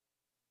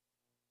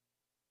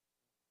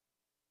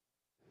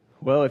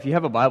Well, if you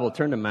have a Bible,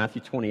 turn to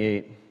Matthew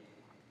 28.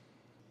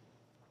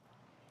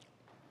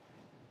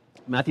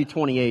 Matthew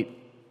 28.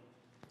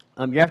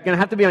 You're going to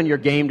have to be on your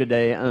game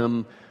today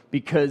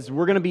because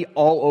we're going to be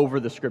all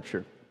over the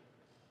Scripture.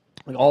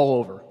 Like all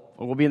over.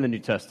 Well, we'll be in the New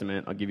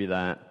Testament. I'll give you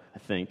that, I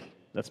think.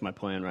 That's my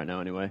plan right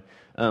now anyway.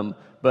 We're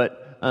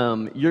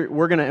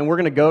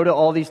going to go to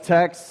all these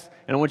texts,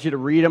 and I want you to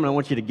read them, and I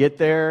want you to get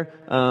there.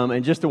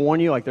 And just to warn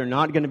you, like they're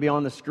not going to be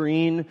on the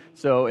screen.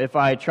 So if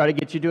I try to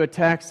get you to a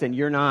text and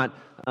you're not,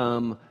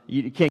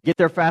 you can't get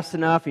there fast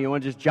enough, and you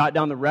want to just jot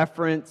down the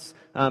reference,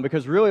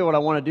 because really what I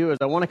want to do is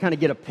I want to kind of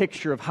get a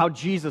picture of how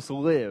Jesus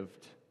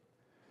lived.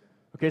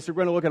 Okay, so we're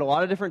going to look at a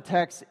lot of different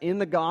texts in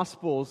the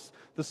Gospels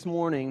this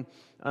morning,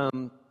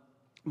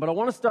 but I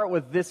want to start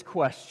with this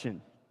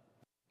question.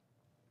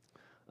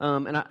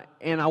 And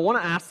I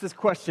want to ask this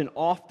question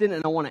often,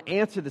 and I want to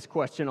answer this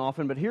question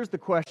often, but here's the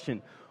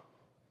question.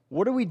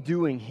 What are we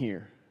doing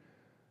here?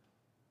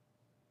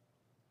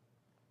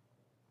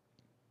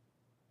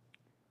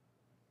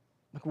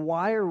 Like,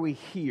 why are we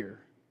here?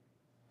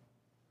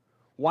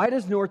 Why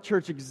does North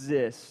Church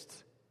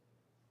exist?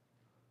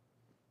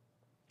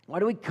 Why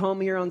do we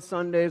come here on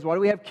Sundays? Why do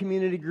we have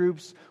community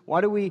groups?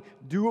 Why do we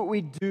do what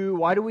we do?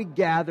 Why do we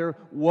gather?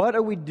 What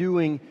are we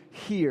doing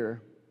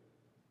here?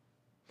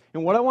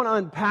 And what I want to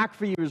unpack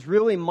for you is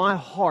really my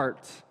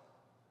heart.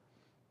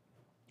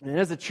 And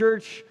as a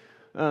church,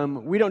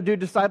 we don't do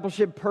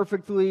discipleship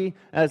perfectly.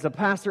 As a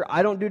pastor,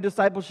 I don't do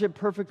discipleship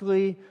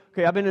perfectly.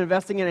 Okay, I've been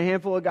investing in a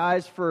handful of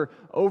guys for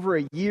over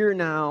a year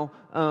now,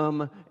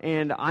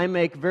 and I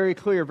make very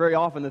clear very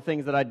often the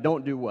things that I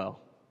don't do well.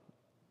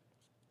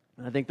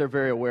 And I think they're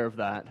very aware of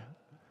that.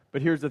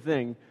 But here's the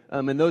thing,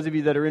 and those of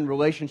you that are in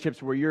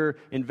relationships where you're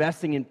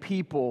investing in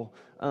people,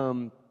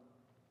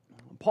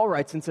 Paul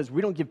writes and says,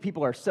 we don't give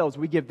people ourselves,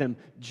 we give them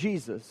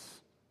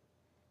Jesus.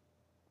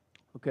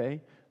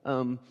 Okay?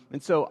 And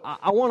so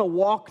I want to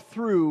walk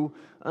through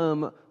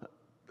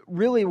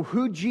really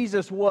who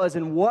Jesus was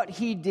and what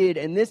He did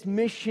and this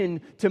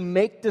mission to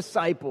make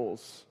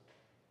disciples.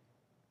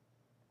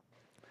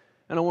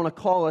 And I want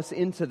to call us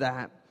into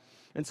that.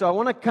 And so I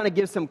want to kind of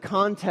give some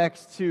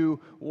context to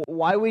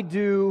why we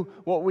do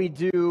what we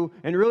do,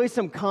 and really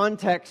some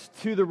context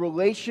to the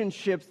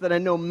relationships that I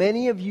know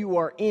many of you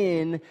are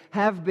in,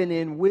 have been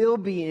in, will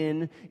be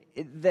in,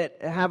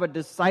 that have a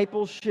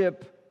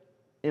discipleship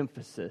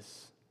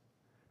emphasis.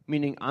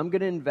 Meaning, I'm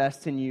going to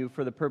invest in you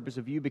for the purpose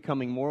of you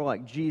becoming more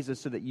like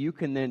Jesus so that you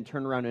can then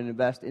turn around and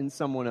invest in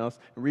someone else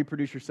and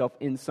reproduce yourself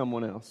in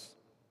someone else.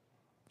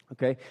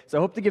 Okay? So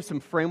I hope to give some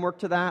framework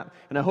to that,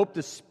 and I hope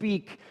to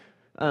speak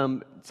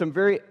some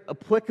very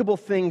applicable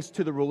things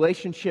to the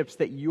relationships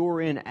that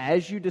you're in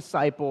as you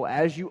disciple,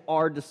 as you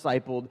are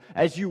discipled,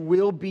 as you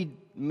will be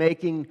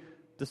making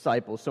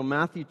disciples. So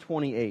Matthew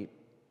 28,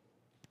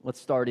 let's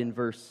start in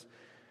verse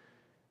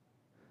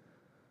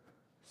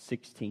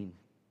 16.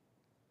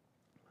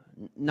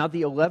 Now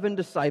the 11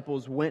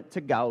 disciples went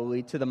to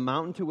Galilee, to the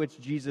mountain to which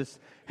Jesus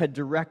had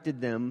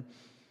directed them,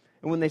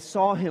 and when they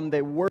saw Him,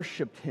 they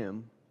worshipped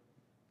Him.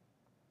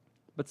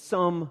 But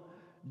some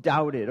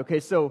doubted. Okay,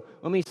 so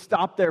let me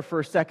stop there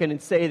for a second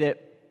and say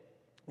that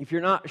if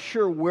you're not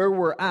sure where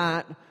we're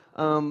at,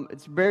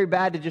 it's very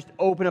bad to just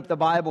open up the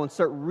Bible and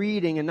start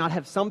reading and not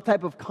have some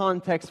type of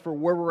context for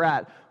where we're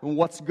at and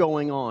what's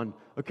going on.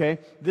 Okay,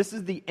 this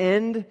is the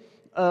end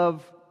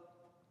of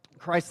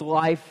Christ's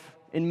life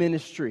and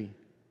ministry.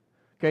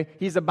 Okay,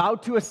 He's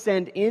about to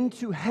ascend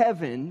into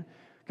heaven.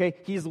 Okay,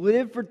 He's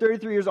lived for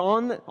 33 years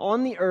on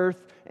the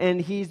earth,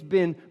 and He's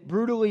been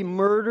brutally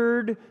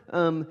murdered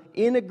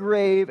in a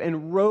grave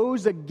and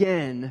rose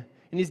again.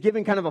 And He's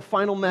giving kind of a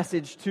final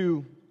message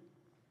to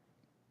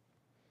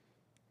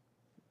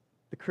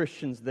the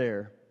Christians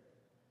there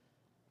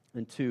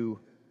and to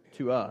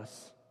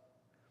us.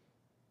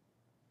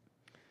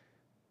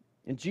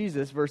 And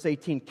Jesus, verse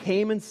 18,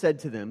 came and said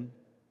to them,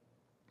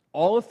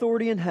 "All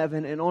authority in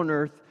heaven and on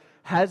earth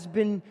has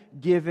been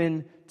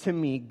given to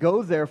me.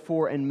 Go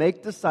therefore and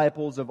make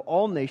disciples of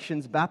all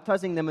nations,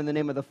 baptizing them in the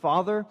name of the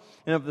Father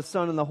and of the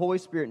Son and the Holy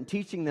Spirit, and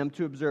teaching them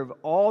to observe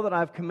all that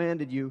I've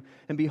commanded you.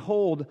 And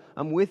behold,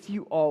 I'm with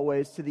you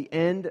always to the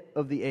end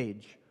of the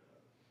age."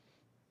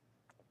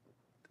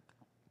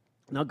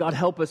 Now, God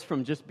help us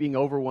from just being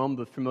overwhelmed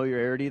with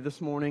familiarity this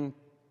morning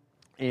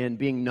and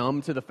being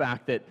numb to the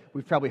fact that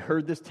we've probably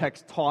heard this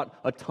text taught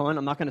a ton.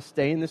 I'm not going to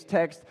stay in this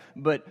text,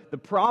 but the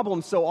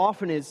problem so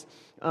often is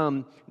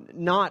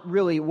not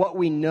really what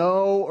we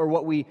know or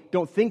what we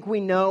don't think we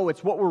know.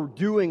 It's what we're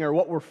doing or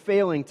what we're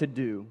failing to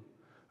do.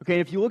 Okay,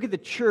 if you look at the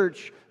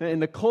church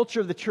and the culture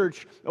of the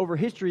church over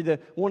history,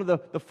 one of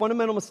the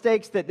fundamental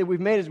mistakes that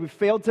we've made is we've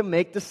failed to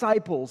make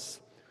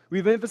disciples.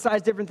 We've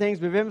emphasized different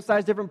things, we've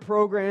emphasized different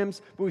programs,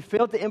 but we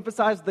failed to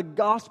emphasize the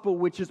gospel,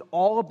 which is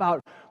all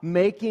about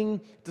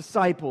making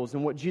disciples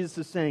and what Jesus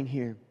is saying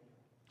here.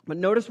 But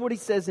notice what He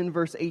says in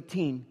verse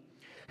 18.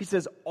 He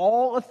says,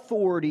 "All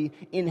authority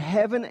in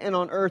heaven and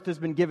on earth has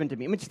been given to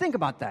me." I mean, just think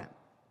about that.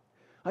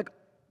 Like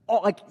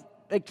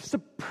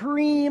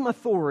supreme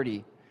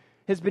authority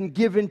has been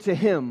given to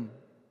Him.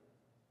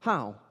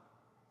 How?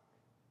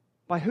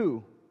 By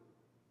who?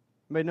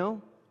 Anybody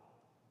know?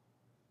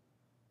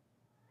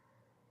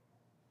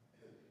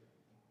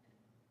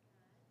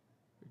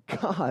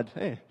 God.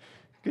 Hey,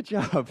 good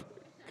job.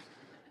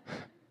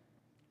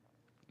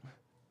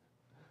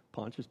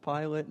 Pontius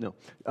Pilate? No.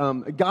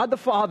 God the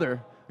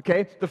Father,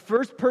 okay, the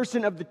first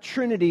person of the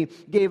Trinity,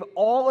 gave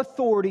all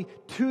authority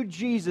to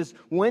Jesus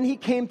when he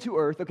came to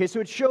earth. Okay, so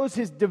it shows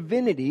his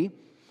divinity.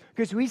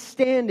 Okay, so he's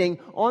standing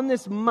on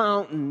this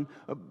mountain,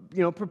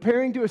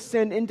 preparing to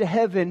ascend into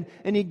heaven,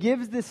 and he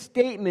gives this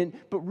statement,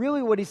 but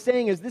really what he's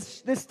saying is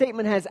this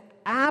statement has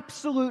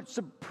absolute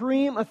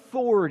supreme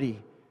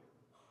authority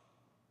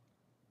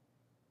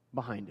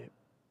behind it.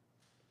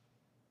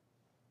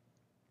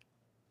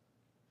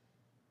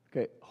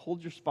 Okay,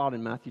 hold your spot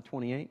in Matthew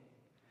 28.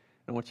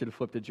 I want you to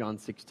flip to John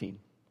 16.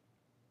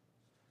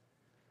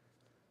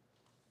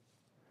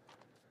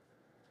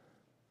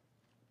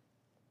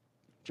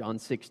 John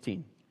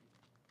 16.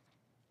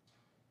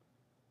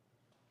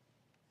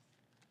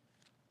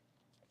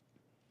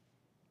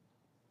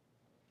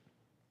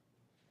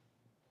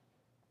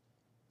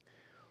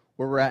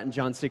 Where we're at in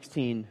John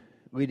 16,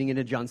 leading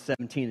into John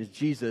 17, is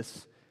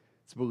Jesus.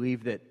 It's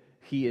believed that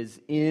he is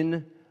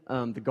in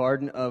the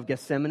Garden of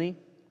Gethsemane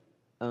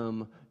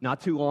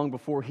not too long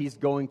before he's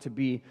going to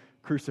be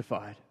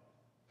crucified.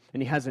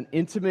 And he has an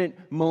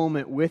intimate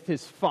moment with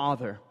his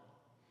Father.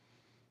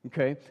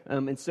 Okay?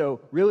 And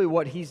so really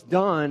what he's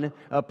done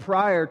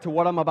prior to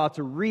what I'm about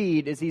to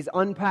read is he's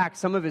unpacked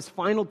some of his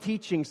final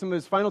teachings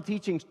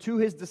to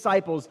his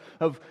disciples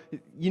of,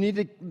 you need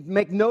to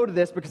make note of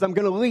this because I'm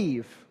going to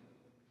leave.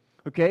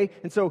 Okay?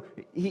 And so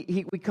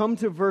we come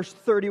to verse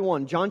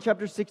 31, John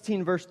chapter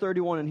 16, verse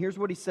 31, and here's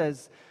what he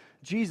says.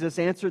 Jesus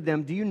answered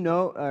them, do you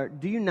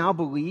now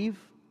believe?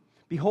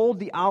 Behold,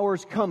 the hour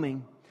is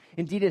coming.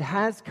 Indeed, it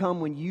has come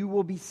when you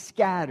will be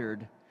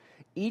scattered,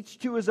 each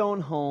to his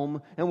own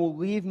home, and will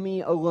leave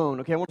me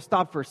alone. Okay, I want to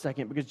stop for a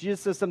second because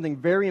Jesus says something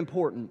very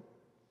important.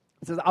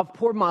 He says, I've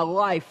poured my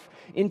life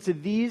into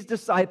these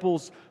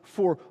disciples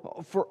for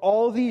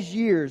all these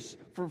years,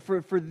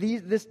 for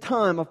this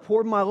time. I've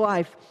poured my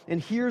life,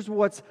 and here's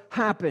what's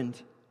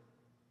happened.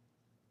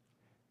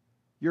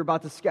 You're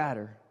about to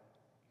scatter.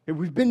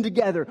 We've been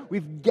together.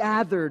 We've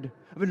gathered.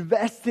 I've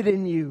invested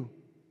in you.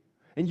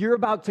 And you're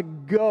about to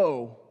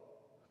go,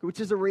 which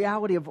is a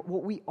reality of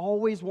what I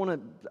always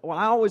want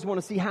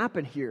to see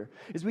happen here,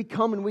 is we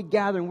come and we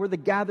gather, and we're the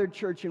gathered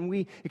church, and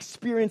we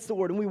experience the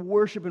Lord, and we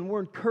worship, and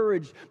we're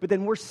encouraged, but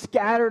then we're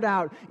scattered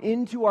out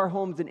into our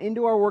homes and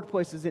into our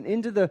workplaces and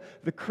into the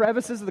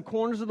crevices of the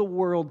corners of the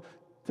world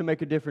to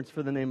make a difference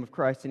for the name of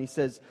Christ. And he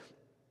says,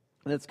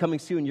 that's coming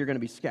soon, you're going to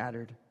be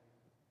scattered.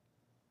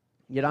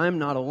 Yet I am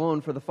not alone,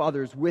 for the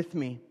Father is with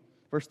me.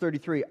 Verse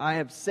 33, I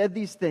have said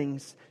these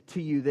things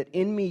to you, that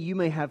in me you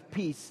may have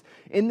peace.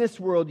 In this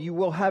world you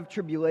will have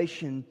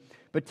tribulation,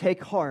 but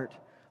take heart,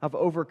 I've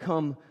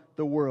overcome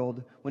the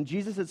world. When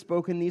Jesus had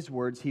spoken these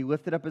words, he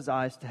lifted up his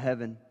eyes to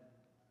heaven,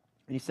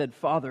 and he said,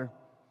 Father,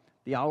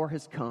 the hour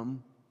has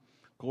come.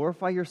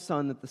 Glorify your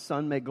Son, that the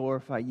Son may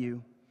glorify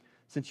you,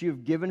 since you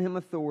have given him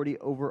authority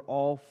over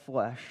all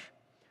flesh,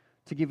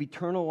 to give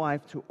eternal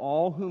life to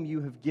all whom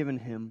you have given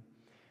him.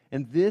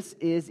 And this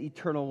is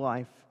eternal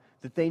life,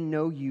 that they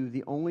know you,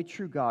 the only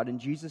true God, and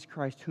Jesus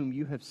Christ, whom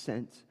you have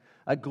sent.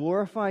 I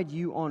glorified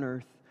you on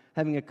earth,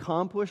 having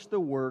accomplished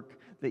the work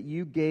that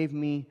you gave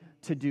me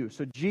to do.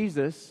 So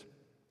Jesus,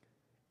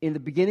 in the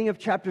beginning of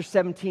chapter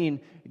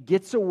 17,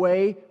 gets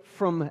away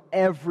from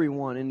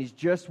everyone, and he's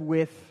just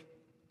with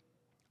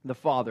the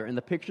Father. And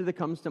the picture that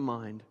comes to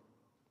mind,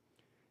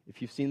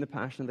 if you've seen the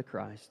Passion of the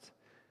Christ,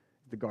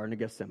 the Garden of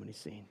Gethsemane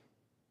scene.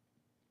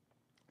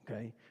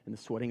 Okay? And the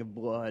sweating of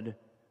blood,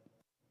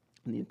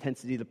 and the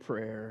intensity of the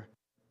prayer,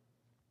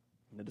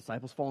 and the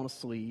disciples falling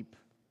asleep.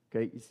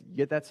 Okay, you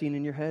get that scene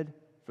in your head?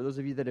 For those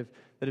of you that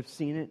have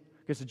seen it.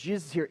 Okay, so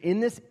Jesus is here in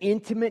this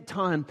intimate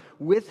time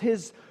with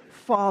his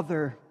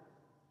Father.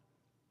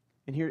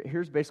 And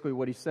here's basically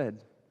what he said.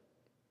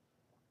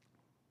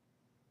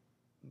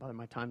 Father,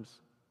 my time's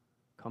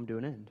come to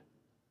an end.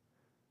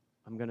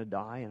 I'm going to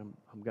die, and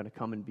I'm going to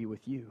come and be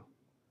with you.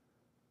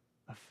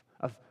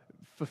 I've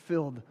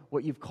fulfilled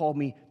what you've called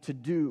me to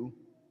do.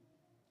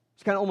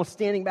 He's kind of almost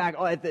standing back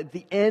at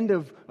the end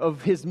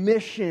of his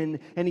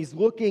mission, and he's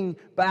looking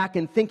back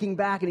and thinking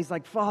back, and he's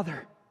like,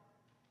 Father,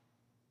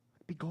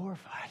 be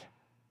glorified.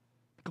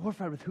 Be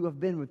glorified with who I've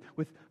been,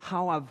 with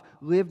how I've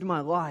lived my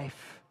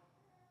life.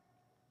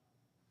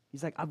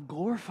 He's like, I've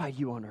glorified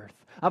you on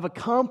earth. I've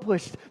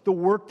accomplished the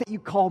work that you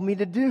called me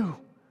to do.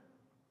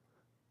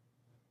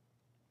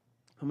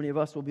 How many of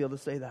us will be able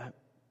to say that?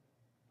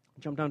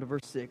 Jump down to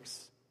verse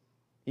 6.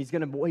 He's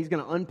going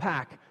to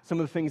unpack some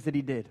of the things that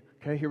he did.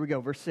 Okay, here we go.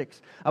 Verse 6.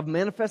 I've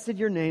manifested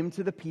your name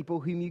to the people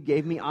whom you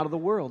gave me out of the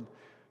world.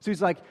 So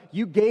he's like,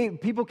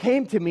 people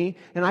came to me,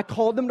 and I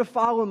called them to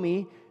follow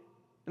me,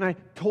 and I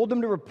told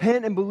them to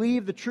repent and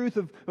believe the truth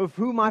of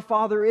who my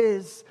Father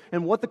is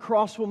and what the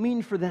cross will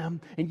mean for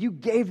them, and you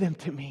gave them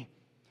to me.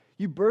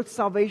 You birthed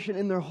salvation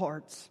in their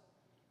hearts.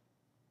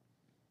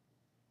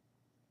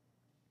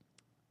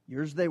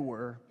 Yours they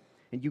were,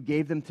 and you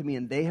gave them to me,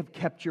 and they have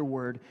kept your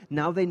word.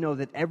 Now they know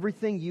that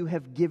everything you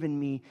have given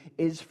me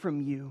is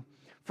from you.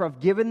 For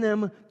I've given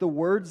them the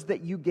words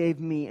that you gave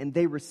me, and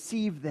they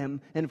received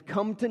them, and have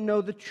come to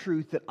know the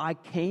truth that I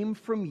came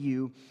from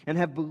you, and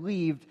have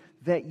believed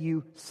that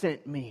you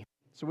sent me.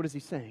 So what is he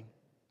saying?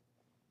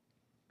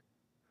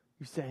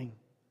 He's saying,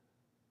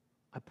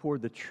 I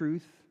poured the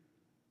truth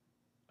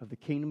of the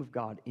kingdom of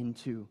God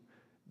into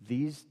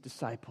these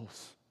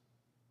disciples,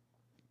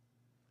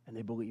 and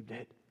they believed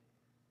it.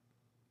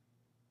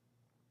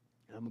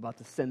 And I'm about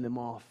to send them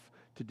off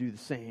to do the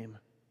same.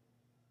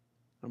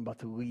 I'm about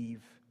to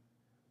leave.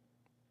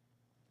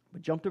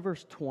 But jump to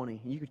verse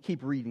 20. You could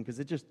keep reading because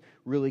it just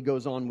really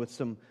goes on with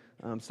some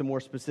more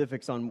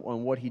specifics on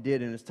what he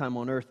did in his time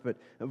on earth. But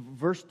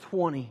verse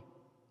 20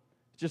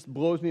 just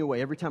blows me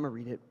away every time I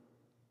read it.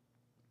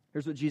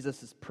 Here's what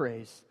Jesus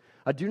prays.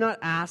 I do not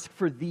ask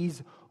for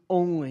these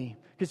only.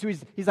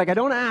 Because he's like, I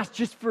don't ask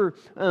just for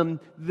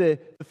the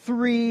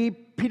 3,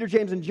 Peter,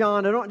 James, and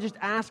John. I don't just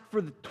ask for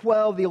the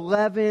 12, the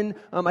 11.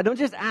 I don't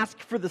just ask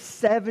for the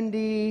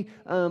 70,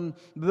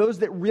 those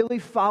that really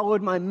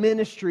followed my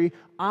ministry.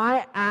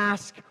 I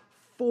ask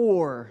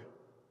for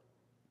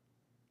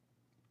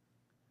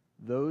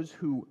those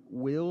who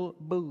will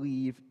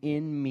believe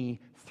in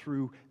me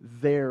through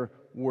their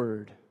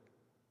word.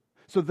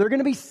 So they're going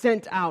to be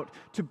sent out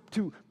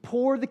to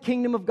pour the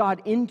kingdom of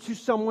God into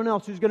someone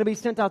else who's going to be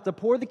sent out to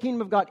pour the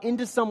kingdom of God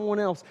into someone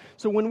else.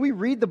 So when we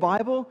read the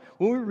Bible,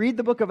 when we read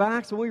the book of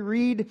Acts, when we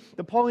read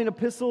the Pauline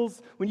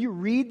epistles, when you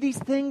read these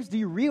things, do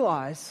you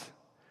realize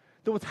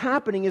that what's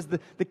happening is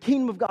the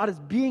kingdom of God is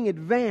being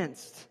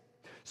advanced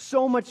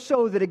so much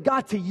so that it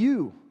got to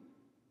you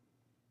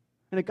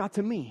and it got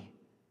to me.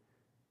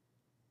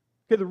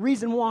 Okay, the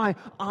reason why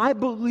I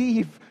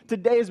believe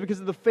today is because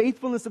of the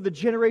faithfulness of the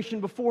generation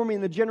before me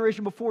and the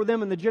generation before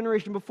them and the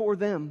generation before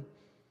them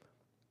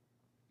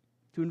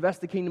to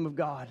invest the kingdom of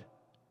God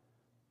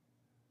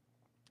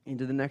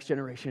into the next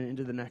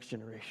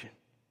generation,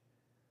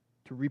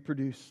 to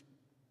reproduce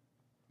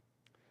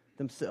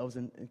themselves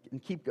and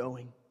keep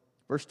going.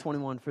 Verse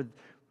 21,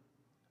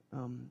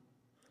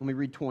 let me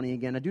read 20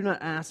 again. I do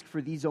not ask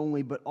for these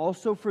only, but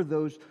also for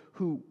those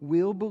who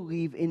will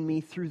believe in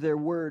me through their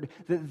word,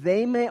 that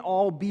they may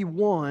all be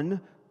one.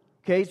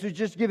 Okay, so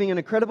just giving an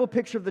incredible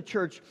picture of the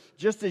church,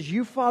 just as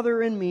you, Father,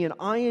 are in me and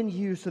I in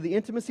you. So the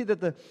intimacy that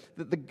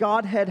the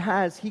Godhead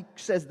has, he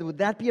says, would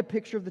that be a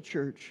picture of the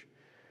church?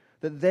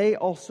 That they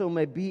also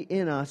may be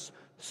in us,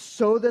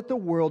 so that the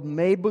world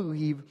may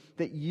believe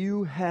that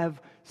you have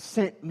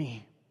sent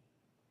me.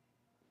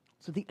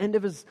 So at the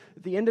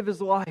end of his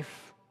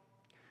life,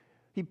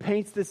 he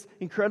paints this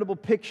incredible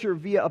picture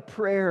via a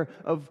prayer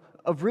of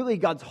really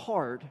God's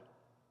heart.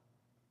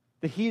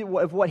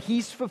 Of what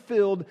he's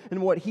fulfilled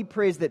and what he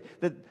prays that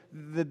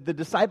the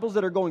disciples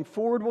that are going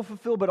forward will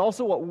fulfill, but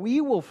also what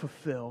we will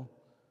fulfill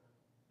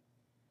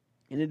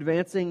in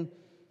advancing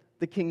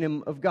the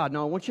kingdom of God.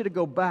 Now I want you to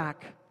go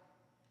back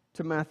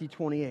to Matthew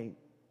 28.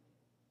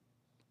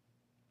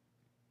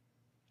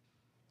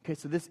 Okay,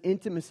 so this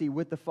intimacy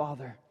with the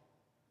Father.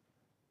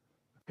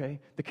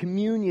 Okay, the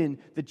communion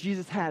that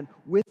Jesus had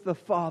with the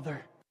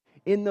Father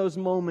in those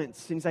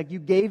moments. And he's like, you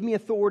gave me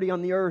authority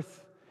on the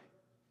earth.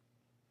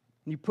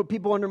 And you put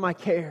people under my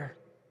care.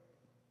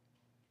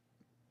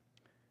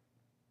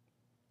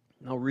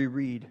 And I'll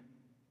reread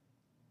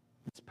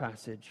this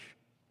passage.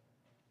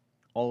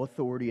 All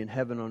authority in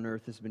heaven and on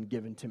earth has been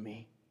given to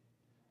me.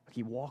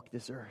 He walked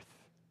this earth.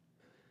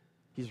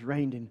 He's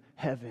reigned in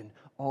heaven.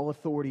 All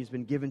authority has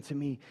been given to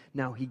me.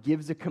 Now he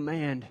gives a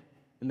command.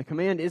 And the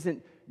command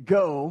isn't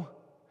go.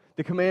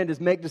 The command is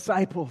make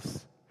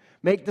disciples.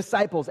 Make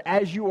disciples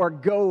as you are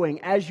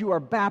going, as you are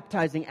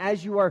baptizing,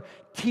 as you are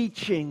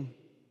teaching.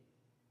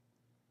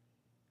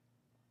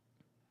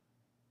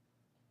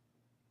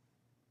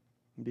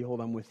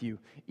 Behold, I'm with you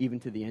even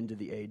to the end of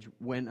the age.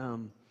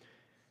 When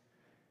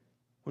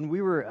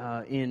we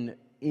were in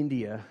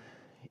India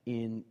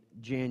in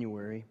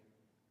January,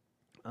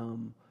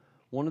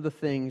 one of the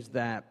things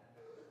that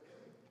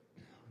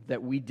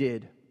we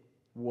did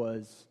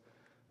was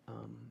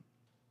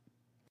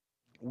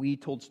we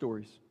told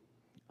stories.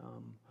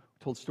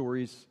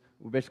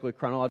 Basically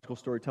chronological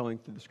storytelling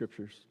through the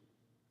Scriptures.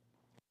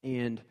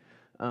 And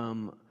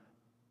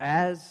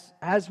as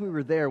we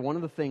were there, one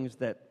of the things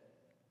that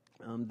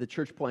the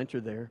church planter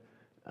there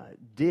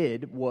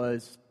did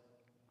was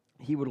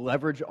he would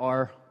leverage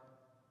our,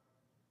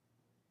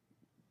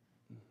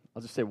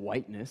 I'll just say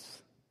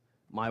whiteness,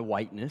 my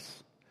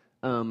whiteness,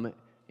 in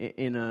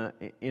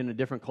a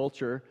different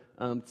culture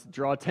to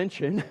draw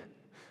attention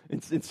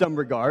in some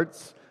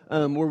regards,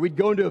 where we'd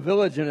go into a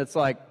village and it's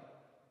like,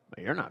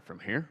 well, you're not from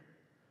here.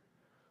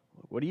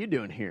 What are you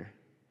doing here?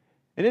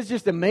 And it's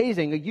just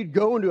amazing. Like you'd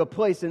go into a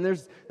place and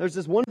there's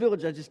this one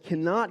village I just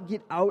cannot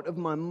get out of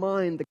my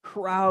mind. The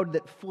crowd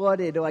that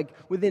flooded, like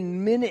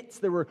within minutes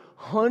there were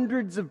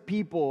hundreds of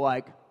people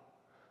like,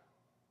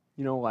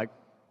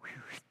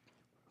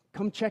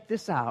 come check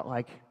this out.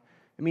 Like,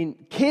 I mean,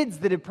 kids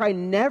that had probably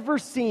never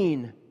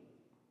seen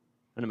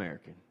an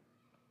American.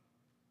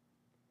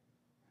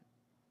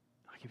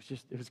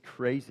 it was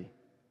crazy.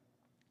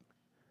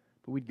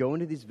 But we'd go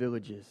into these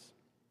villages,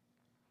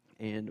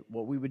 and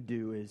what we would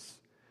do is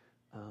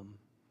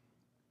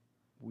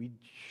we'd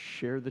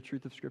share the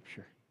truth of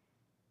Scripture.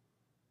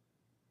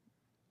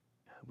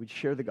 We'd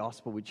share the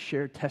gospel. We'd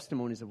share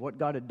testimonies of what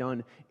God had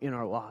done in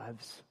our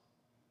lives.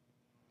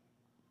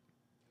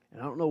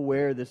 And I don't know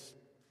where this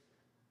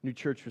new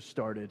church was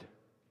started,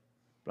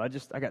 but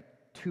I got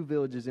 2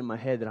 villages in my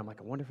head that I'm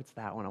like, I wonder if it's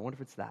that one. I wonder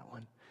if it's that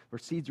one, where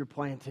seeds were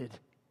planted.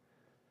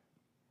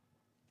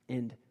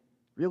 And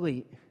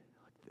really,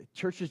 the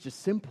church is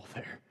just simple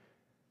there.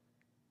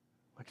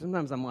 Like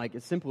sometimes I'm like,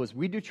 as simple as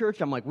we do church,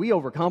 I'm like, we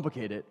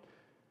overcomplicate it.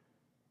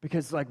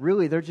 Because like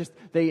really,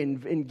 they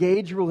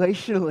engage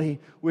relationally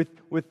with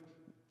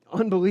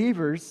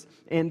unbelievers,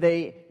 and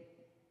they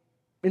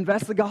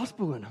invest the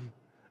gospel in them.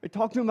 They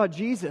talk to them about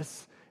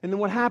Jesus, and then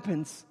what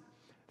happens?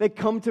 They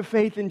come to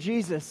faith in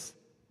Jesus.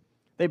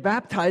 They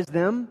baptize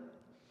them,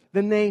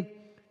 then they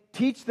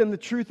teach them the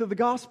truth of the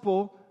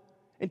gospel,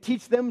 and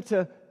teach them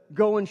to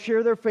go and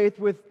share their faith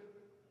with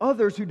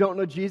others who don't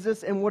know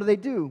Jesus. And what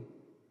do?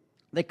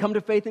 They come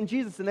to faith in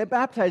Jesus, and they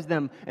baptize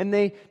them, and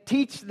they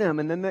teach them,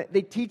 and then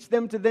they teach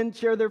them to then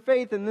share their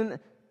faith. And then,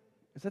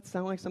 does that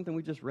sound like something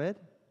we just read?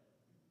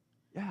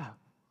 Yeah.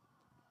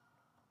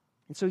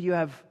 And so you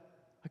have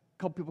a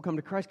couple people come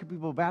to Christ, a couple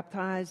people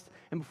baptized,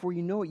 and before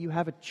you know it, you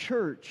have a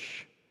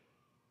church,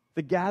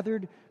 the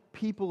gathered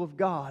people of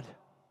God,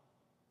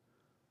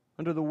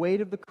 under the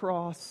weight of the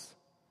cross,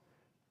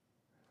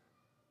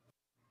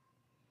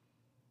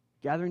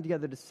 gathering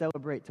together to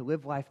celebrate, to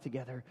live life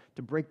together,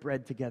 to break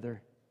bread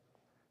together,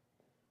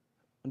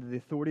 under the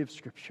authority of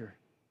Scripture.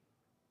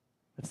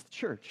 That's the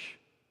church.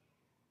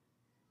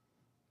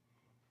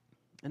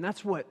 And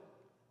that's what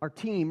our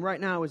team right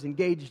now is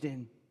engaged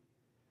in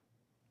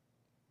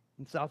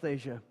South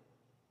Asia.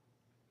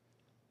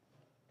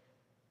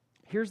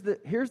 Here's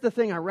the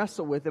thing I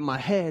wrestle with in my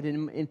head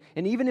and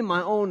even in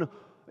my own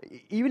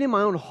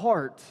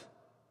heart,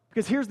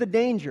 because here's the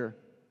danger.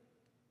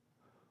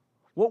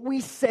 What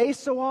we say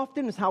so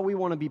often is how we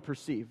want to be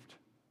perceived.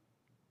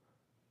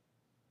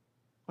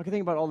 I can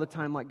think about it all the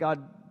time, like,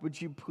 God, would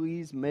you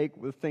please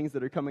make the things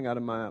that are coming out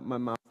of my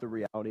mouth the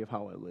reality of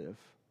how I live?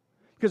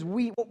 Because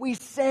what we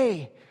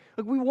say,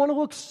 like, we want to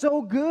look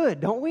so good,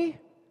 don't we?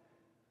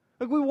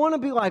 Like, we want to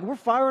be like, we're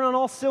firing on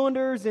all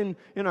cylinders in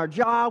our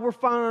job, we're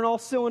firing on all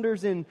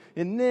cylinders in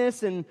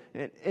this and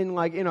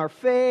like in our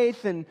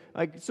faith, and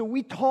like, so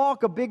we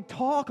talk a big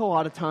talk a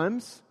lot of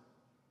times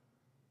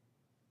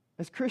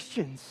as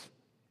Christians.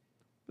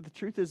 But the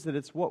truth is that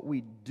it's what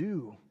we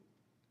do.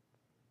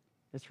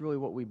 It's really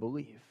what we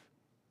believe.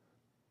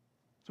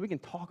 So we can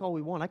talk all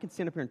we want. I can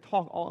stand up here and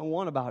talk all I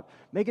want about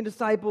making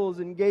disciples,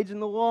 engaging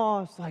the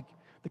lost. Like,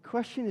 the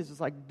question is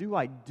like, do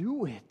I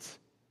do it?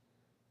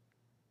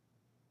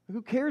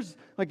 Who cares,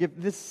 like, if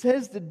this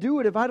says to do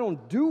it, if I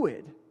don't do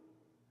it?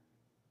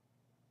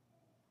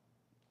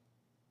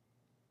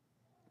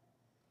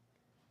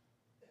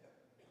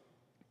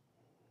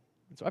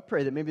 And so I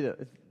pray that maybe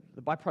the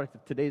byproduct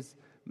of today's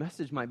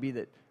message might be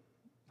that,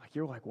 like,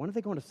 you're like, when are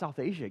they going to South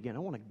Asia again? I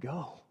want to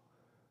go.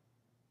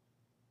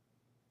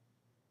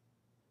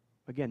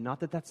 Again, not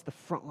that that's the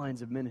front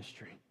lines of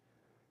ministry.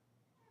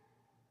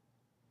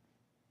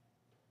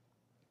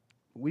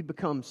 We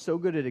become so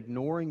good at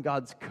ignoring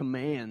God's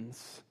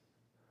commands.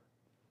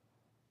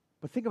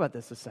 But think about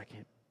this a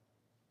second.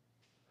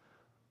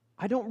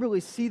 I don't really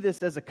see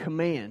this as a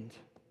command.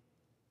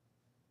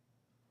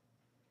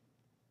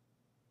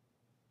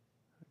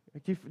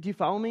 Do you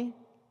follow me?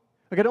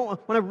 Like,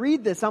 when I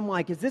read this, I'm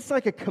like, is this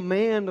like a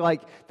command,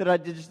 like, that I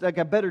just, like,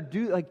 I better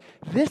do? Like,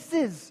 this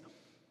is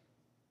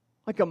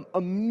like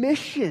a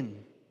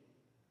mission.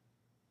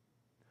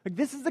 Like,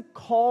 this is a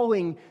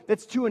calling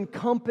that's to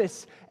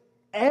encompass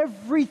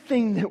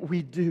everything that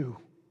we do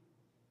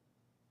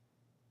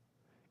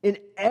in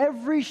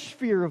every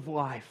sphere of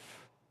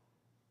life,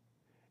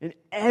 in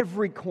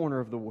every corner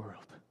of the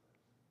world.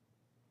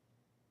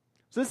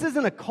 So this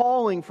isn't a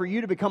calling for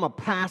you to become a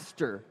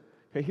pastor.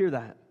 Okay, hear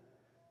that?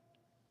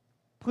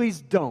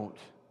 Please don't.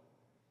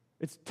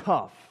 It's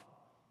tough.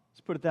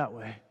 Let's put it that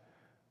way.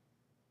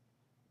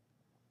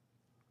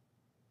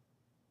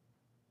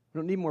 We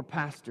don't need more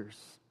pastors.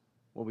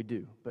 Well, we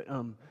do, but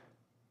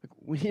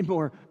we need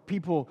more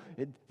people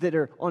that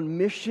are on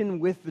mission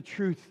with the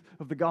truth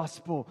of the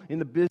gospel in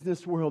the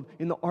business world,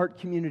 in the art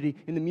community,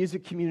 in the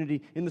music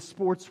community, in the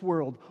sports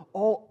world,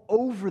 all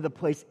over the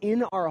place,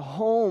 in our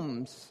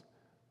homes.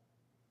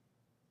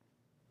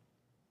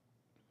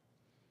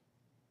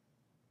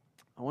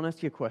 I want to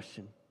ask you a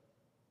question,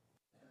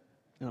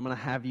 and I'm going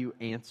to have you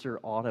answer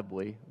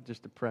audibly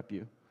just to prep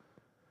you,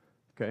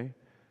 okay?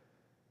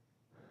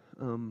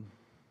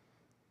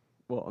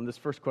 Well, on this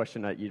first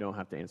question, you don't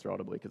have to answer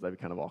audibly because that'd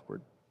be kind of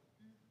awkward.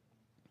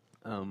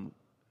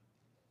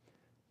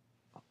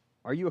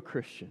 Are you a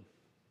Christian?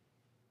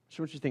 I just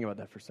want you to think about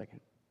that for a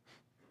second.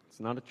 It's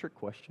not a trick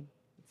question.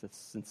 It's a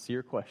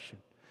sincere question.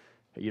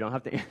 You don't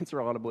have to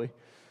answer audibly,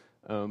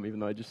 even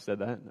though I just said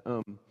that.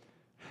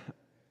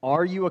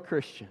 Are you a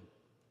Christian?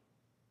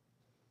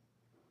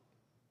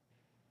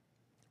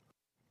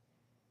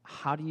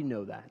 how do you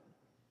know that?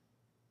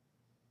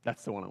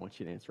 That's the one I want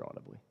you to answer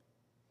audibly.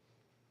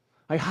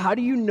 Like, how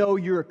do you know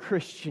you're a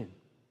Christian?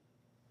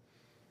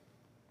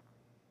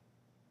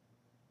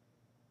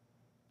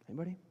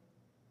 Anybody?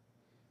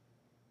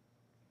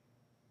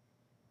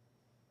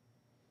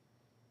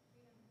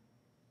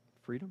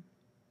 Freedom?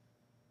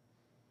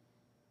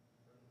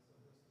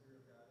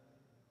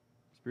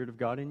 Spirit of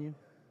God in you?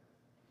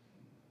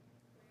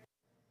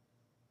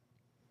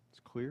 It's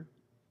clear.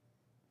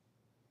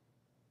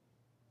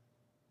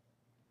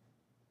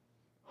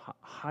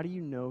 How do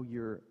you know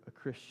you're a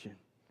Christian?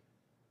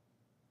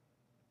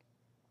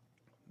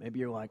 Maybe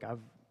you're like, I've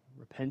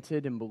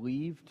repented and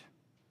believed.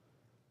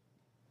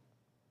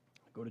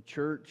 I go to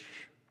church.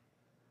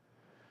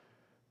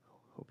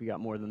 Hope you got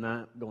more than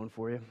that going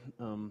for you.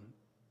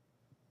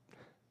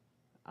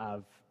 I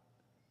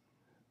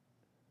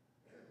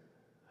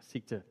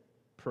seek to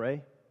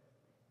pray.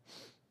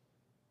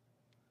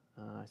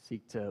 I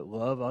seek to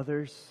love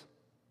others.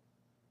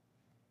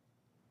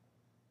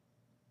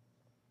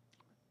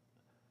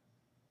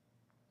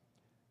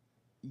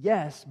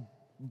 Yes,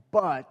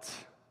 but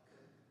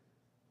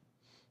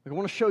I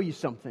want to show you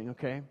something,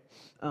 okay?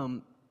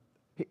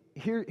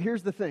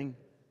 Here's the thing.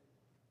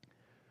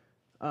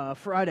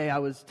 Friday, I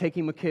was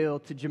taking Mikhail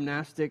to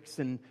gymnastics,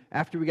 and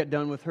after we got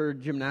done with her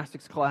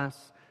gymnastics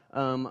class,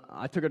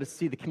 I took her to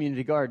see the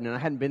community garden, and I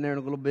hadn't been there in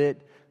a little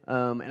bit,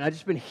 and I'd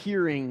just been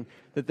hearing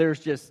that there's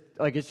just,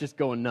 like, it's just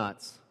going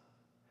nuts.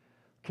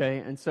 Okay,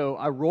 and so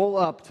I roll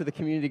up to the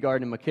community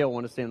garden, and Mikhail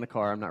wanted to stay in the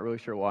car. I'm not really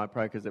sure why,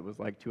 probably because it was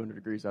like 200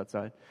 degrees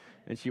outside,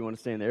 and she wanted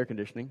to stay in the air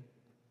conditioning.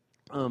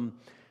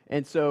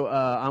 And so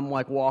I'm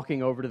like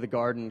walking over to the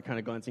garden, kind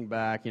of glancing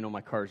back. You know,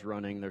 my car's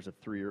running. There's a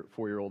 3 or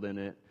 4-year-old in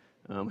it,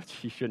 which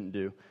she shouldn't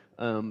do.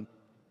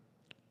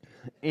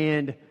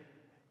 And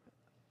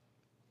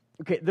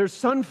okay, there's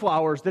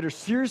sunflowers that are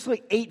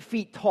seriously 8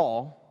 feet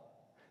tall.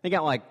 They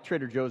got like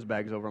Trader Joe's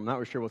bags over them. I'm not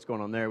really sure what's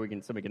going on there.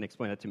 Somebody can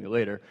explain that to me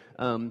later.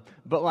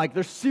 But like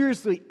they're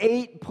seriously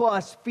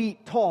 8+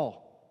 feet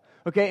tall.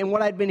 Okay, and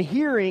what I'd been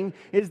hearing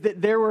is that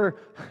there were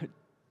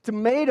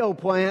tomato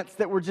plants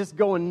that were just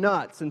going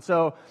nuts. And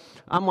so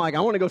I'm like, I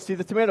want to go see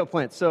the tomato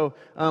plants. So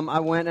I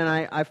went and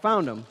I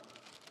found them.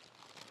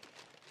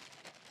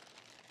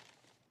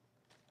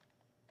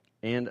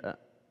 And I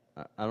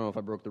don't know if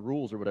I broke the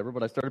rules or whatever,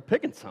 but I started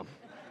picking some.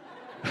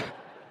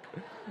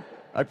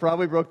 I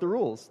probably broke the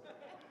rules.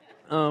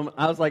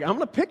 I was like, I'm going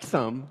to pick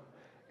some.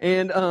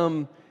 And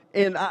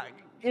I,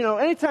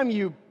 anytime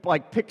you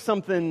like pick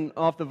something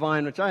off the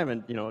vine, which I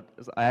haven't,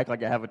 I act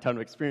like I have a ton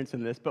of experience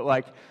in this, but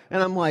like,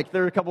 and I'm like,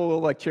 there are a couple of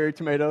little like cherry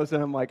tomatoes,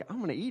 and I'm like, I'm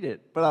going to eat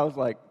it. But I was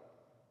like,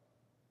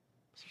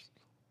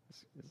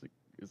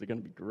 is it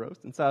going to be gross?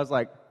 And so I was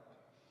like,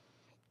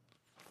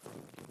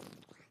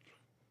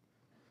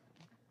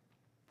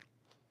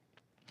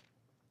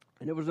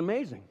 and it was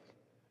amazing.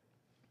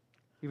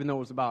 Even though it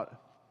was about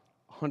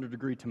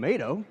 100-degree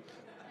tomato.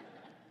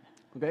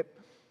 Okay?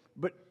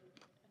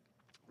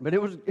 But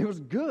it was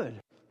good.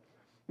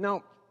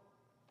 Now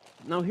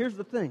here's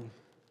the thing.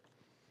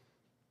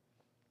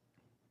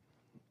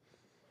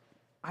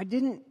 I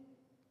didn't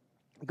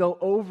go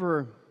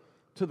over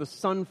to the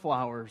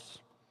sunflowers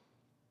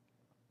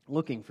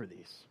looking for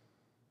these.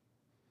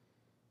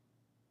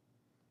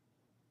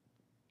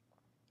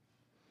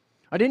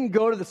 I didn't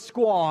go to the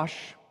squash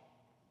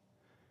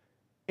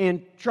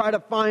and try to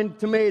find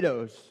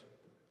tomatoes.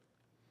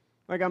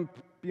 Like I'm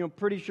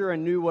pretty sure I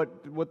knew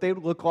what they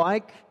would look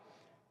like.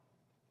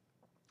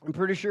 I'm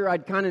pretty sure I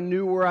kind of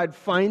knew where I'd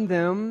find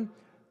them.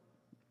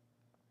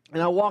 And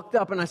I walked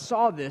up and I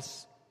saw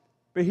this.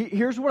 But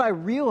here's what I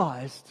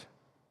realized.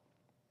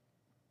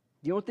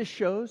 Do you know what this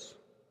shows?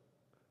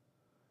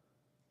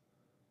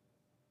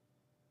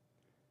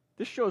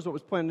 This shows what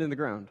was planted in the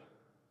ground.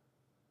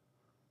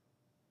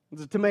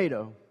 It's a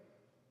tomato.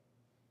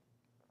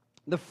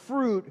 The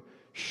fruit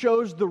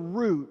shows the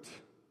root.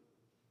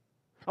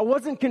 I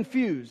wasn't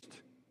confused.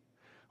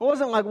 I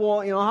wasn't like,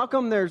 well, how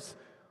come there's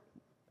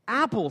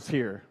apples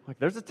here? Like,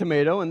 there's a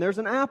tomato and there's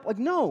an apple. Like,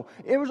 no,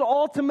 it was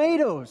all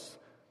tomatoes.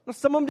 Now,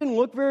 some of them didn't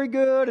look very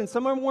good, and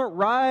some of them weren't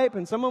ripe,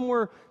 and some of them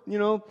were,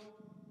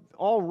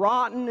 all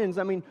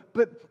rotten.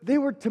 But they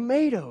were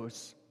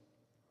tomatoes.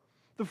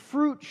 The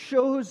fruit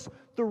shows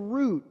the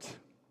root.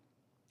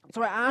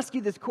 So I ask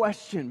you this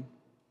question.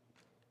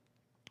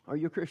 Are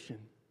you a Christian?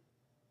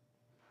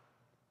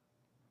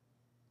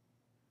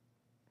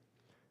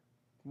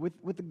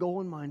 With the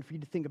goal in mind for you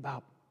to think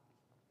about,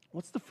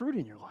 what's the fruit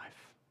in your life?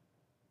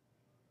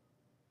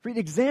 For you to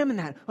examine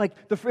that. Like,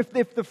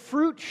 if the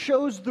fruit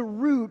shows the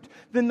root,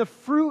 then the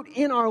fruit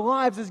in our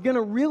lives is going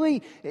to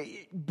really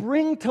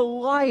bring to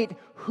light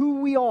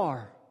who we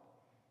are.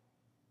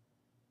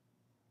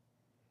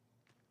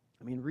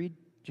 Read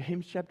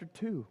James chapter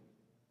 2.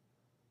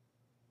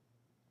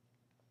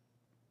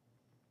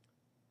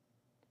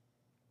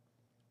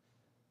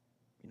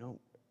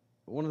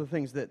 One of the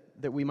things that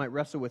we might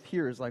wrestle with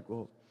here is like,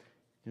 well,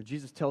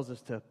 Jesus tells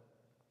us to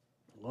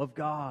love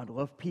God,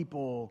 love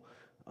people,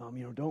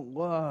 don't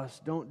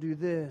lust, don't do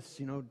this,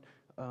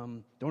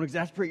 don't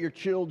exasperate your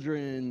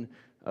children,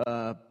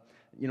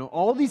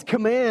 all these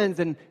commands,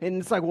 and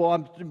it's like, well,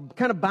 I'm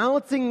kind of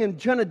balancing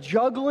and kind of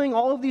juggling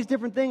all of these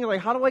different things.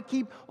 Like, how do I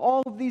keep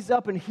all of these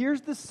up? And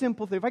here's the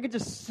simple thing. If I could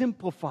just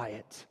simplify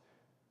it.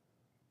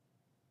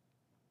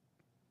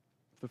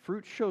 The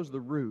fruit shows the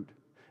root.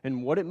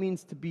 And what it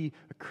means to be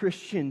a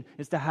Christian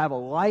is to have a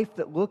life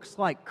that looks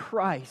like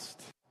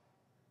Christ.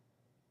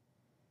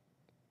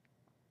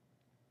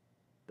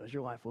 Does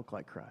your life look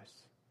like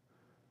Christ?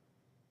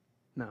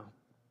 Now,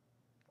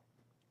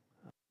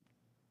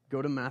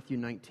 go to Matthew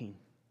 19.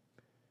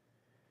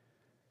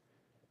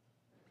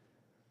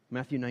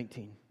 Matthew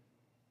 19.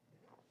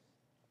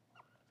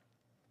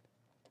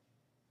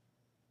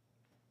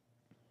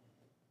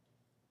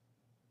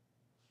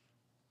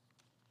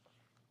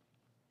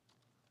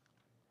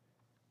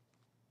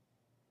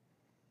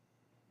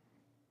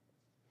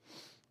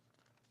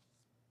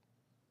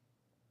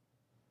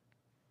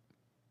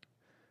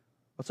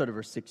 Let's start at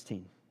verse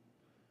 16.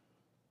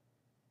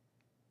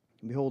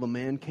 Behold, a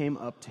man came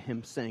up to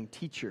him saying,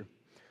 Teacher,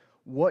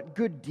 what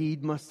good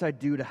deed must I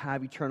do to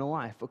have eternal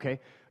life? Okay,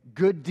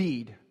 good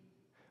deed.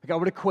 Like I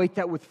would equate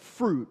that with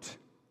fruit.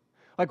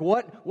 Like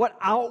what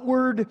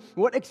outward,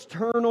 what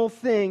external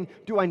thing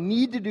do I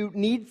need to do,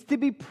 needs to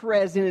be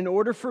present in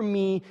order for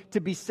me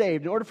to be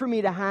saved, in order for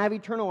me to have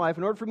eternal life,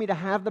 in order for me to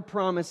have the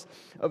promise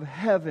of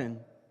heaven?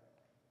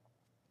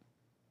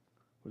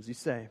 What does he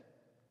say?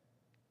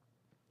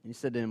 He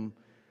said to him,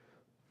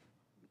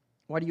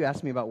 why do you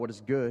ask me about what is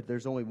good?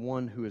 There's only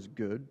one who is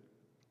good.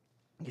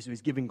 Okay, so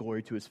he's giving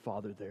glory to his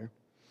Father there.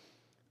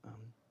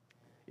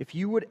 If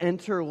you would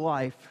enter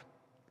life,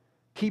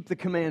 keep the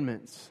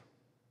commandments.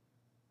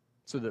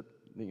 So that,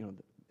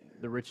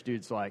 the rich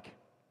dude's like,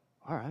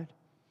 all right,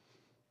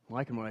 I'm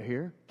liking what I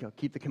hear.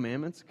 Keep the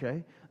commandments,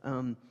 okay.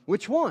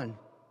 Which one?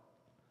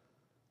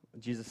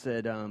 Jesus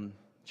said,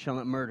 shall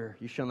not murder,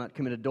 you shall not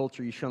commit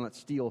adultery, you shall not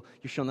steal,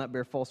 you shall not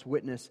bear false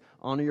witness,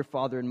 honor your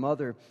father and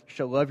mother, you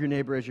shall love your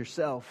neighbor as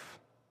yourself.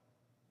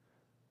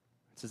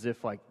 It's as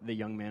if the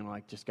young man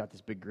just got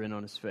this big grin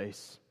on his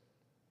face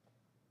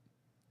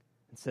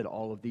and said,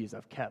 all of these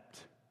I've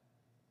kept.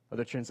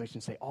 Other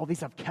translations say, all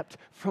these I've kept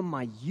from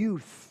my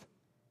youth.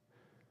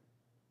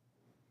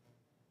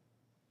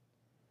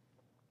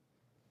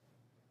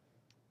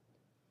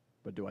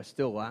 But do I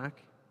still lack?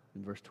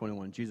 In verse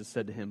 21, Jesus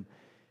said to him,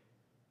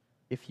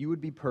 if you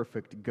would be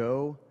perfect,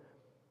 go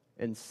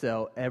and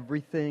sell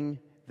everything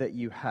that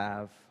you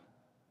have.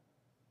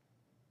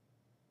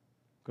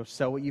 Go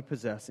sell what you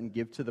possess and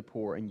give to the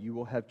poor, and you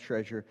will have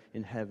treasure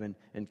in heaven,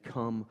 and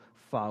come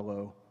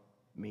follow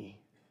me.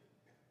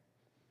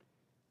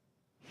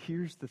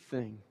 Here's the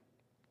thing.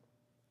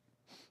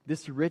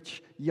 This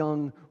rich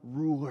young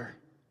ruler,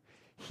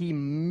 he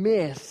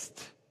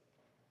missed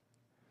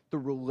the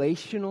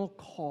relational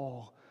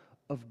call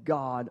of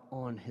God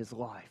on his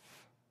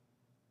life.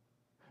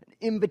 An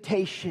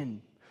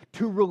invitation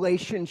to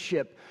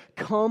relationship.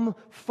 Come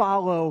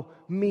follow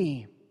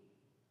me.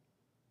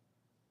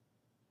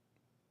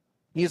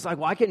 He's like,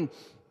 well, I can,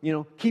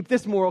 keep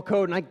this moral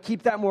code, and I can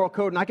keep that moral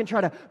code, and I can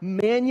try to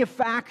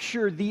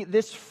manufacture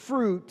this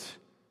fruit.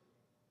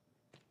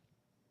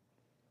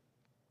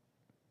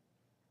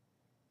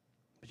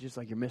 But just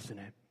like you're missing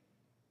it.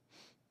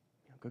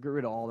 Go get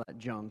rid of all that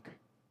junk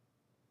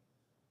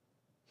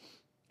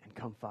and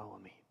come follow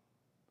me.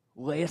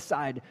 Lay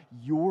aside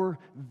your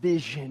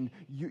vision,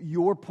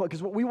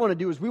 because what we want to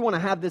do is we want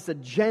to have this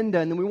agenda,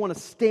 and then we want to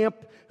stamp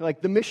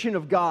the mission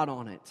of God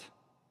on it.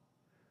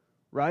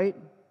 Right?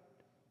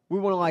 We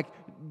want to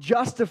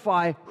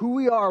justify who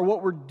we are,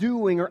 what we're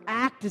doing, or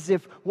act as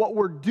if what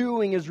we're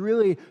doing is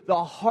really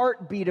the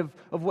heartbeat of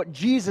what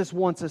Jesus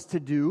wants us to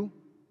do.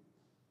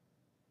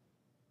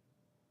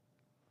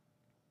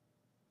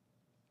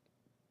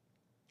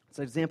 It's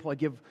an example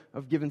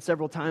I've given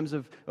several times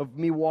of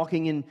me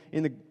walking in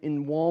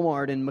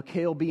Walmart and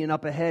Mikhail being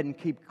up ahead and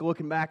keep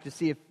looking back to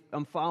see if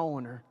I'm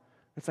following her.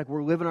 It's like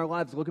we're living our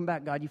lives looking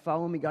back. God, you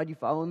follow me? God, you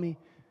follow me?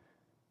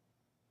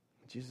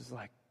 Jesus is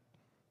like,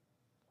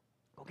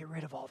 go get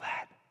rid of all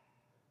that.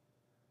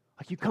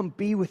 You come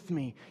be with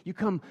me. You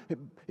come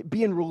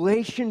be in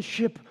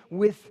relationship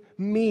with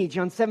me.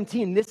 John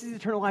 17, this is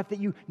eternal life, that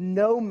you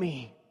know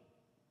me.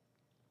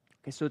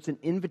 Okay, so it's an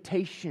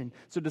invitation.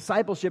 So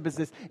discipleship is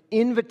this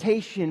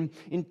invitation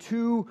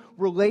into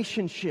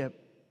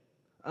relationship.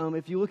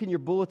 If you look in your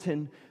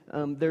bulletin,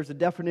 there's a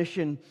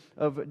definition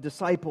of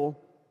disciple.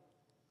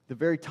 The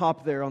very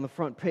top there on the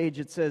front page,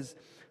 it says,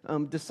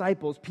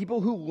 disciples,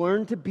 people who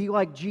learn to be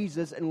like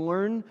Jesus and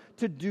learn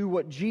to do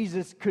what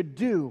Jesus could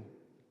do.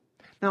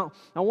 Now,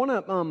 I want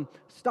to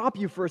stop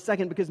you for a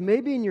second, because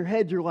maybe in your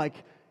head you're like,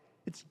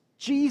 it's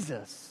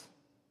Jesus.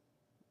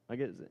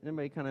 Is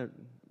anybody kind of,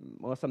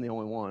 unless I'm the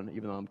only one,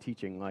 even though I'm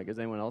teaching, does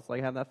anyone else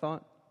have that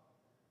thought?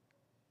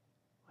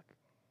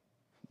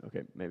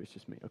 Okay, maybe it's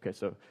just me. Okay,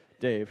 so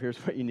Dave, here's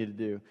what you need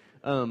to do.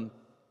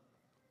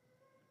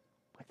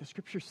 The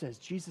scripture says,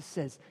 Jesus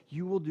says,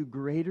 you will do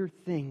greater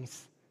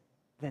things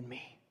than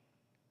me.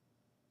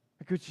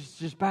 which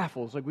just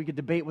baffles. Like, we could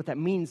debate what that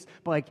means,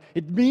 but like,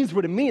 it means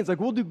what it means. Like,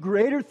 we'll do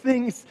greater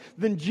things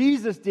than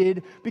Jesus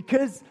did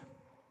because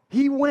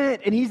He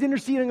went and He's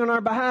interceding on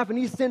our behalf, and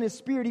He sent His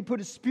Spirit. He put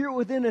His Spirit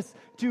within us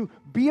to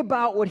be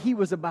about what He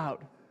was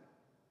about.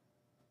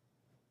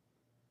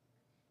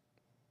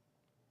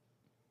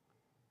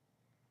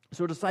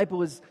 So a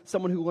disciple is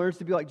someone who learns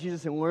to be like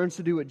Jesus and learns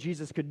to do what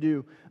Jesus could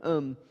do.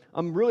 I'm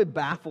really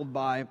baffled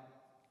by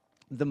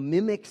the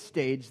mimic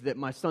stage that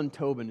my son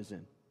Tobin is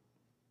in.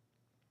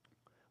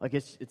 Like,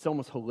 it's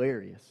almost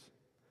hilarious.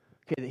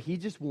 Okay, that he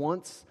just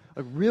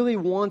really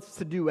wants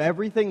to do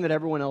everything that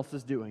everyone else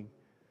is doing.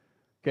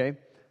 Okay,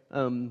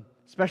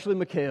 especially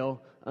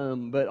Mikhail,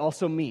 but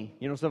also me.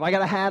 So if I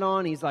got a hat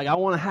on, he's like, I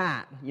want a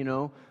hat.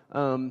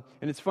 And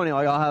it's funny.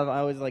 Like, I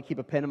always like keep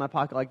a pen in my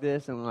pocket like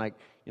this, and like,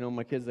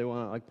 my kids, they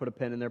want to like put a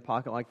pen in their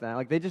pocket like that.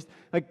 Like, they just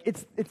like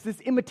it's this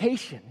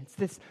imitation.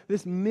 It's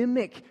this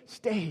mimic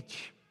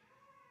stage,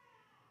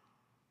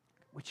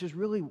 which is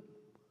really like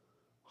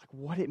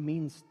what it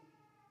means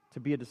to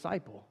be a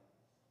disciple.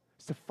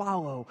 It's to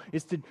follow.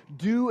 It's to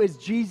do as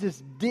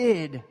Jesus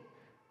did. I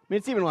mean,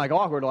 it's even like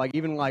awkward. Like,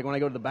 even like when I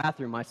go to the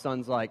bathroom, my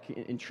son's like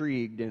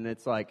intrigued, and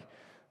it's like,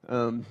 we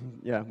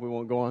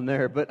won't go on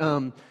there. But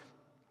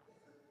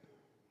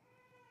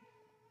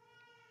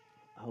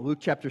Luke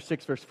chapter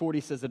 6, verse 40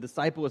 says, "A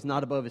disciple is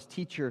not above his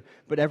teacher,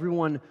 but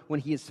everyone,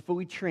 when he is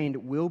fully trained,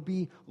 will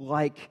be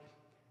like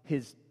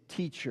his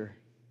teacher."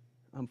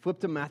 Flip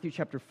to Matthew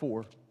chapter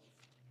 4.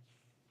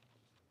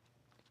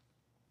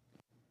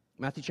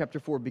 Matthew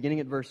chapter 4, beginning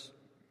at verse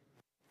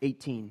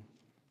 18.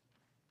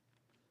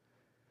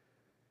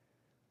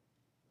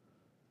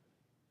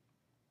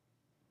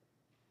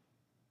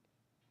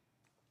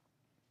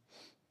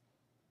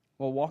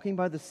 While walking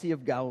by the Sea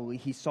of Galilee,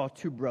 he saw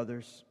two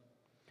brothers,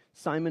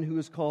 Simon, who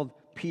was called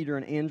Peter,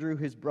 and Andrew,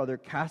 his brother,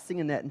 casting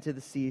a net into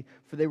the sea,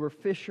 for they were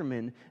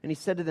fishermen. And he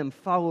said to them,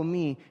 "Follow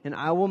me, and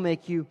I will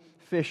make you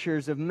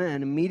fishers of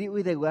men."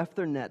 Immediately they left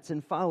their nets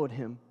and followed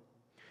him.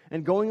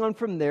 And going on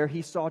from there,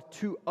 he saw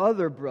two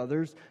other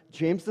brothers,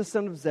 James the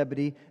son of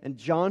Zebedee, and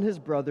John his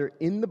brother,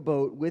 in the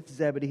boat with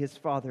Zebedee his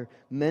father,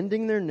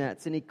 mending their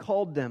nets, and he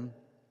called them.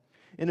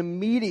 And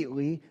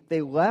immediately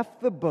they left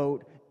the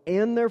boat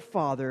and their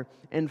father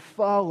and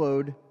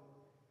followed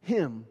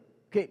him.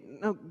 Okay,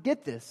 now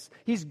get this.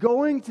 He's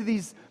going to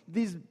these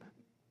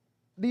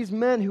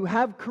men who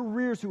have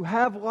careers, who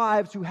have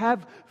lives, who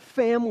have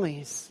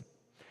families,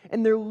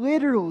 and they're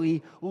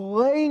literally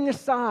laying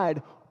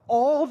aside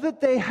all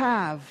that they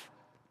have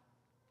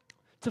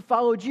to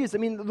follow Jesus. I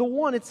mean, the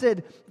one, it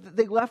said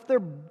they left their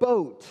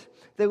boat,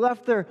 they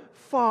left their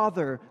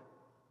father.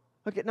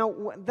 Okay,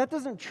 now that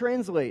doesn't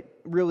translate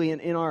really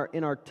in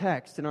our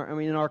text, in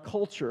our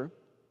culture.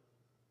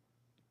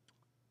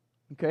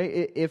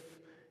 Okay,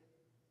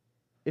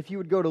 if you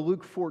would go to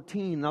Luke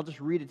 14, and I'll just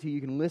read it to you,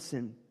 you can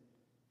listen.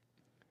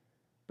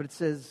 But it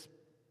says,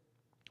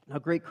 "Now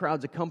great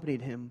crowds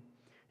accompanied him.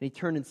 And he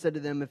turned and said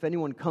to them, 'If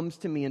anyone comes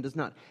to me and does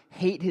not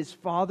hate his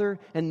father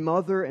and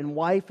mother and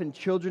wife and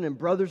children and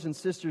brothers and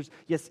sisters,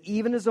 yes,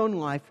 even his own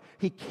life,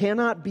 he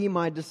cannot be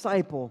my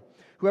disciple.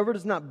 Whoever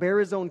does not bear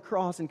his own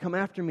cross and come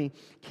after me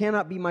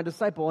cannot be my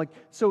disciple.'" Like,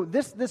 so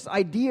this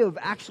idea of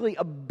actually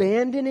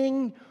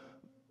abandoning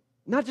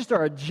not just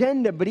our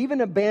agenda, but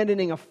even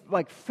abandoning a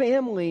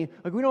family,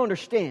 like, we don't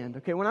understand.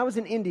 Okay, when I was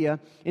in India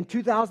in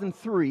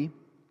 2003,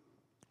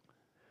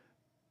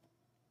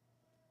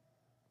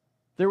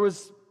 there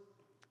was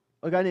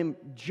a guy named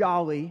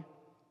Jolly.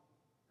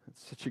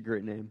 That's such a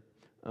great name.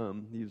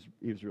 He was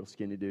a real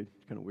skinny dude,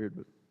 kind of weird,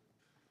 but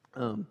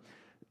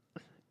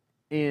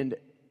and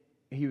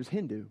he was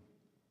Hindu.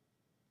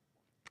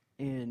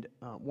 And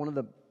one of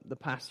the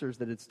pastors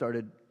that had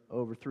started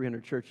over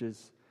 300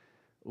 churches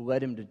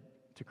led him to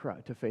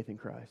faith in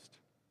Christ.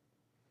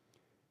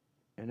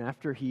 And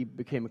after he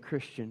became a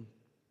Christian,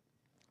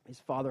 his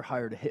father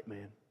hired a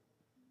hitman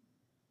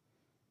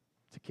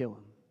to kill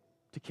him,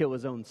 to kill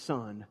his own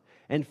son.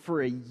 And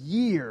for a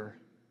year,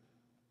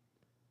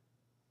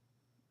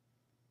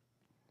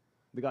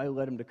 the guy who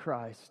led him to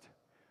Christ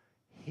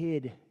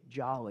hid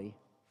Jolly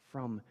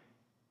from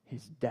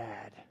his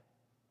dad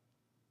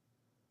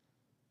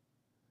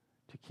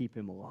to keep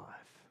him alive.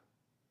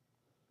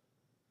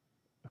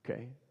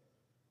 Okay?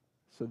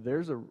 So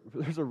there's a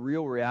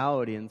real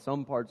reality in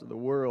some parts of the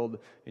world,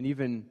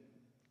 and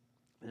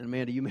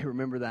Amanda, you may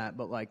remember that,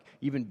 but like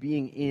even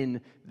being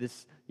in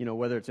this,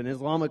 whether it's an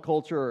Islamic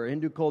culture or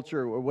Hindu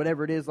culture or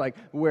whatever it is, like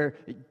where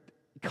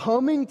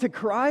coming to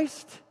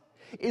Christ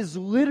is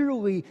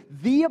literally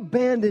the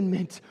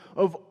abandonment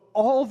of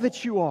all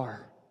that you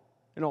are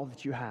and all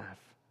that you have.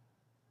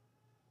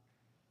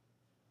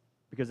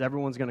 Because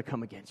everyone's going to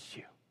come against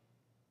you.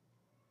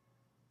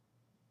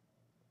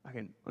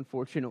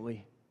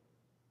 Unfortunately,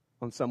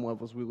 on some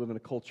levels, we live in a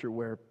culture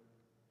where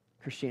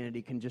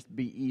Christianity can just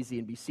be easy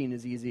and be seen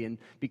as easy and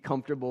be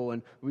comfortable,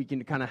 and we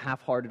can kind of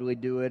half-heartedly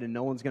do it, and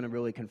no one's going to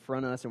really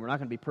confront us, and we're not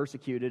going to be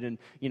persecuted, and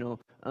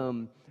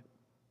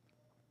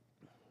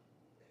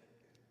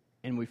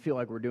and we feel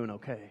like we're doing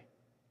okay.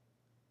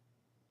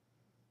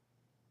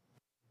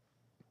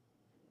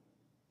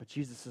 But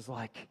Jesus is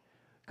like,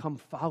 come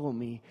follow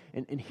me.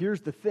 And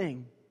here's the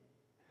thing.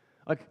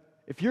 Like,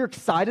 if you're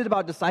excited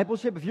about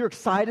discipleship, if you're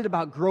excited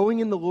about growing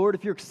in the Lord,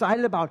 if you're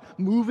excited about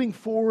moving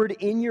forward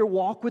in your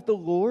walk with the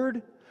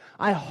Lord,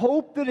 I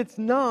hope that it's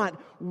not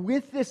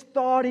with this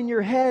thought in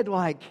your head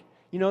like,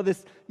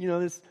 this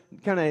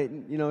kind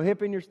of,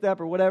 hip in your step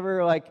or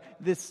whatever, like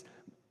this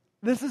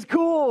is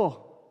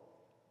cool.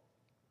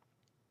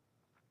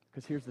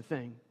 Because here's the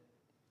thing.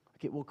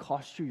 Like, it will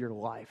cost you your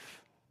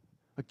life.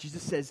 Like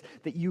Jesus says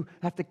that you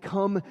have to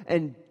come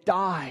and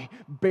die,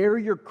 bear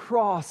your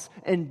cross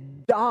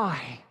and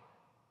die.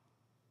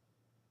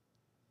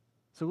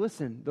 So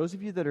listen, those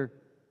of you that are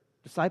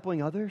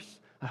discipling others,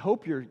 I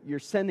hope you're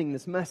sending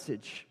this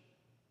message.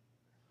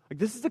 Like,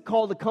 this is a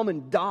call to come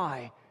and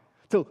die,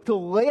 to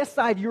lay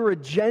aside your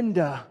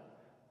agenda.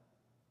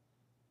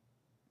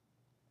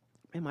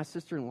 And my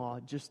sister-in-law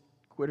just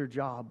quit her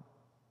job.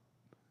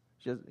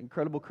 She has an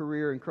incredible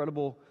career,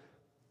 incredible,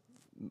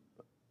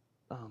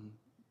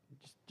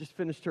 just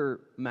finished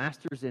her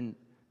master's in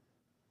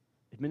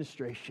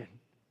administration.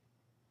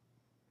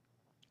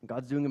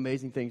 God's doing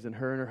amazing things in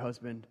her and her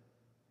husband.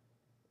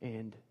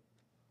 And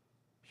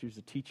she was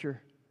a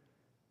teacher,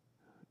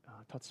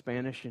 taught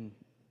Spanish in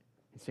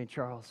St.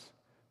 Charles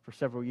for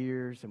several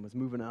years and was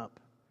moving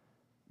up.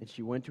 And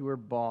she went to her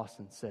boss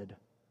and said,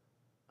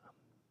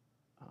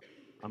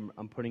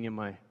 I'm putting in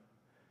my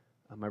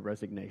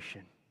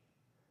resignation.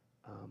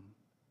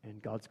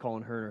 And God's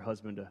calling her and her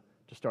husband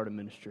to start a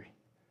ministry.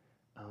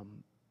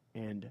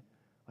 And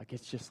like,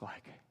 it's just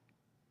like,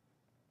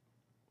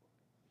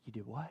 you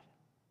did what?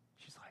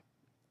 She's like,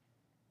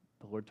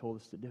 the Lord told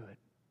us to do it.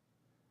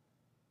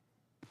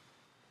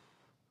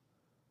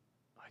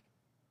 Like,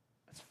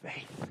 that's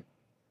faith.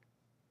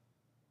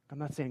 I'm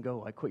not saying go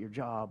like quit your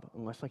job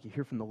unless like you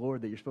hear from the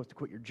Lord that you're supposed to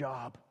quit your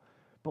job.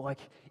 But like,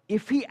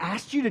 if He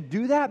asked you to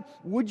do that,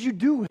 would you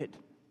do it?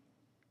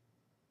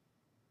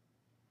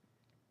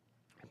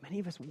 Many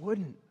of us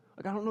wouldn't.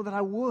 Like, I don't know that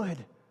I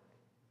would.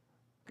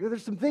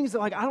 There's some things that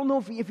like, I don't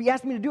know if He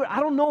asked me to do it,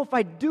 I don't know if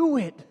I'd do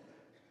it.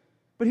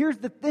 But here's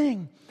the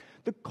thing.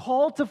 The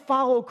call to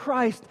follow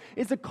Christ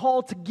is a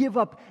call to give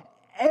up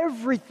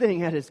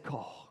everything at His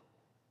call.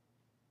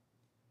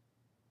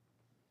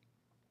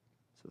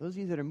 So those of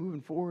you that are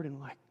moving forward and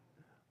like,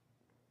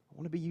 I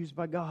want to be used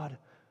by God.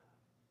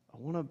 I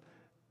want to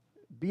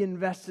be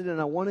invested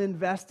and I want to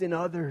invest in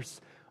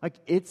others. Like,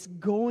 it's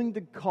going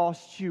to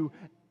cost you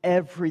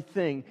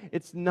everything.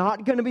 It's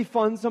not going to be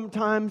fun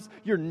sometimes.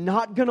 You're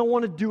not going to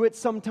want to do it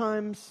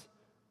sometimes.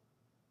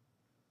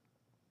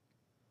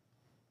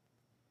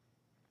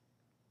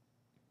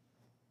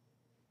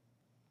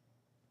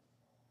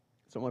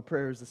 So my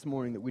prayer is this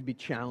morning that we'd be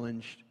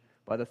challenged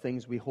by the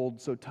things we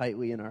hold so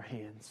tightly in our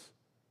hands.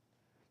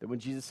 That when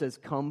Jesus says,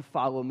 come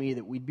follow me,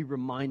 that we'd be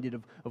reminded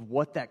of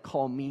what that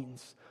call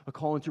means. A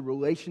call into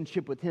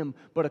relationship with Him,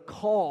 but a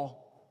call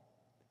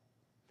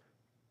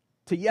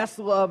to yes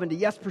love and to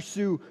yes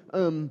pursue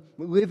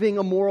living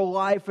a moral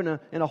life and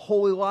a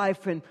holy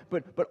life,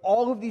 but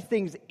all of these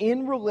things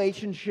in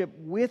relationship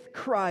with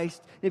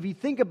Christ. And if you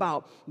think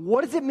about,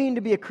 what does it mean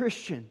to be a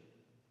Christian?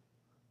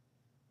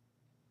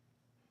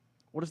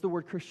 What does the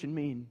word Christian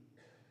mean?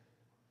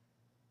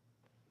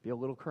 Be a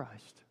little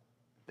Christ.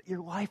 That your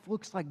life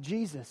looks like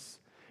Jesus.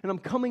 And I'm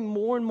coming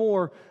more and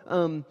more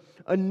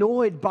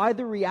annoyed by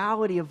the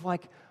reality of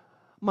like,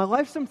 my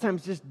life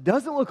sometimes just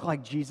doesn't look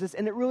like Jesus,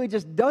 and it really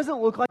just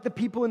doesn't look like the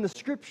people in the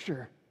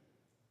Scripture.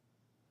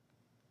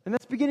 And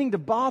that's beginning to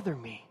bother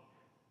me.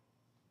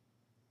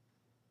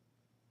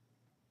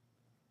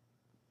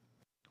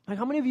 Like,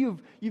 how many of you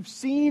you've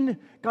seen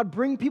God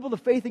bring people to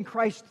faith in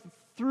Christ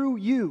through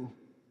you?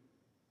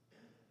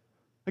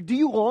 Like, do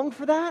you long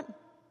for that?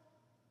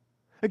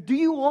 Like, do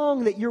you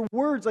long that your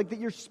words, like that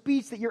your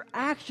speech, that your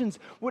actions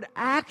would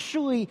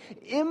actually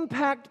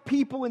impact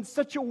people in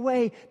such a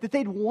way that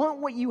they'd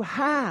want what you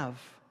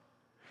have?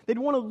 They'd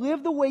want to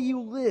live the way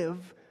you live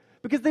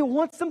because they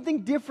want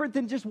something different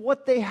than just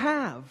what they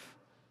have.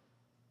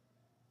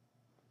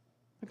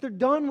 Like, they're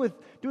done with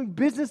doing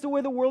business the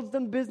way the world's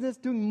done business,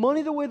 doing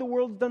money the way the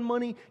world's done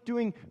money,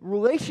 doing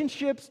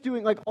relationships,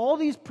 doing like all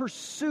these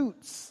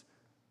pursuits.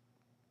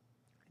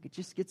 It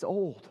just gets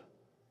old.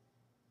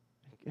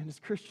 And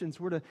as Christians,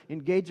 we're to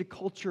engage a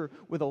culture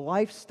with a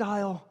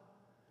lifestyle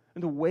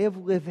and a way of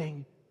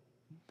living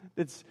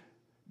that's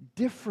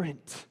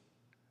different.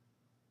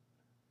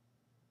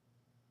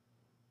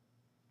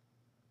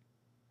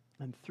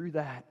 And through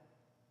that,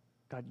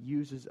 God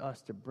uses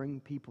us to bring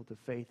people to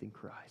faith in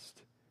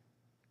Christ.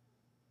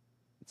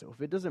 And so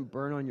if it doesn't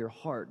burn on your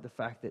heart, the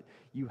fact that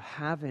you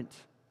haven't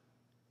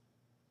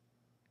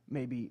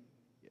maybe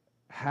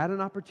had an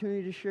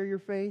opportunity to share your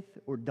faith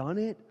or done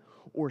it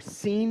or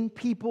seen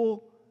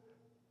people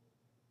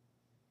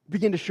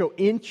begin to show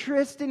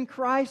interest in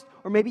Christ,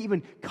 or maybe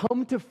even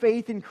come to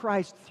faith in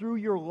Christ through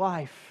your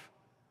life,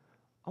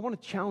 I want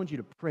to challenge you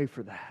to pray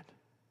for that.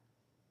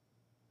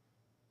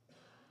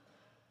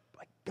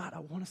 Like, God, I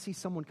want to see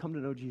someone come to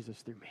know Jesus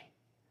through me.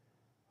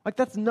 Like,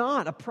 that's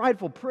not a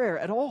prideful prayer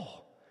at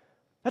all.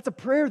 That's a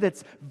prayer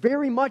that's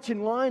very much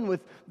in line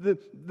with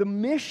the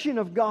mission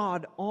of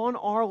God on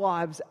our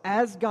lives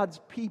as God's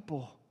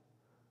people.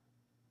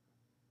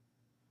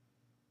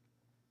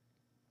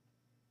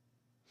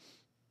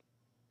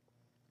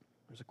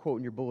 There's a quote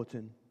in your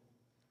bulletin.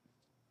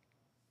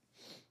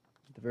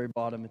 At the very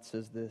bottom it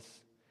says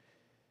this: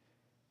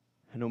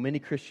 I know many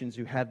Christians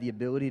who have the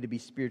ability to be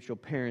spiritual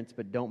parents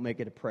but don't make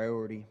it a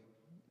priority.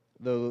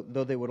 Though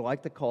they would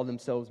like to call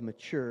themselves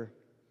mature,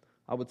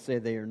 I would say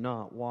they are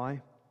not.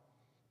 Why?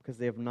 Because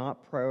they have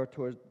not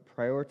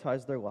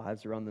prioritized their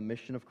lives around the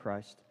mission of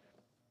Christ,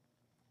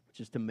 which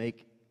is to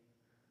make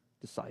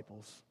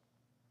disciples.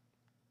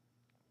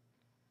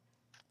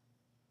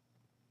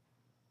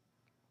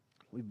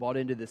 We've bought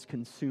into this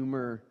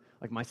consumer,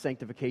 like my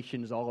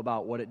sanctification is all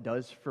about what it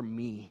does for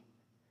me,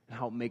 and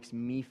how it makes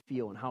me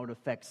feel, and how it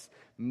affects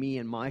me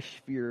and my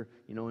sphere,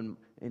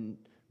 and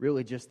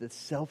really just the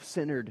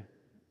self-centered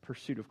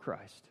pursuit of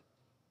Christ.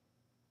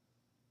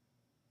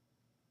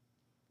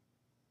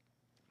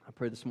 I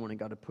pray this morning,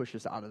 God, to push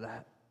us out of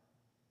that.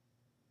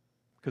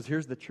 Because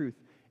here's the truth.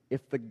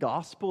 If the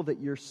gospel that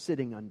you're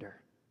sitting under,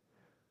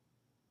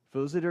 for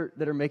those that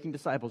are making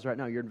disciples right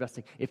now, you're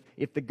investing.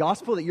 If the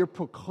gospel that you're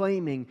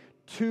proclaiming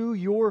to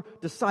your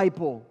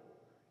disciple,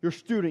 your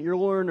student, your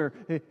learner,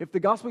 if the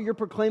gospel you're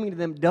proclaiming to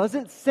them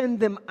doesn't send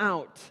them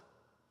out,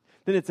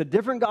 then it's a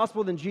different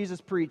gospel than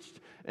Jesus preached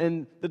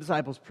and the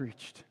disciples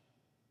preached.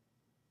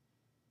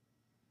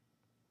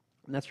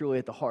 And that's really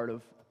at the heart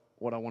of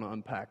what I want to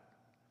unpack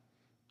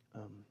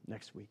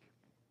next week.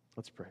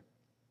 Let's pray.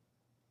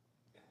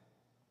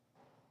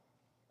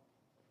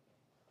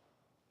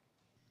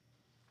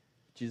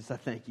 Jesus, I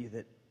thank you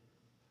that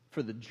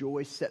for the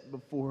joy set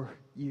before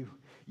you,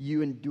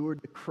 you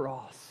endured the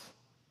cross.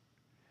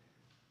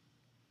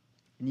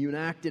 And you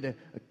enacted a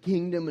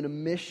kingdom and a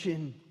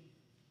mission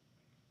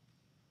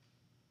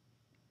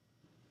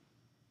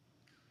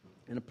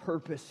and a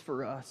purpose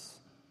for us.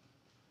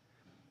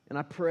 And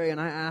I pray and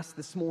I ask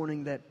this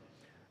morning that,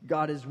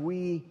 God, as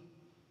we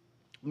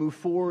move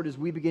forward, as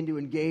we begin to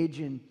engage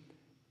in,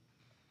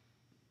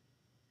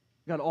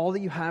 God, all that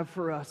you have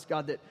for us,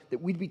 God,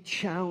 that we'd be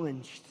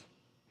challenged,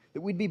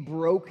 that we'd be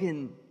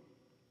broken.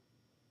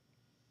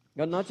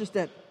 God, not just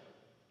at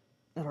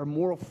our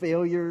moral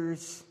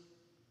failures,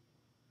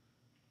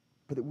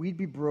 but that we'd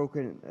be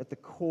broken at the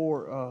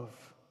core of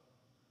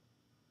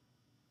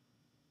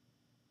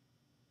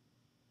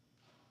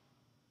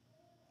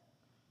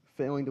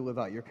failing to live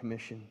out your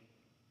commission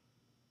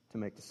to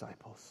make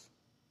disciples.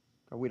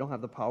 God, we don't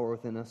have the power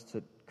within us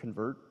to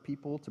convert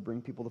people, to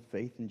bring people to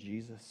faith in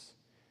Jesus.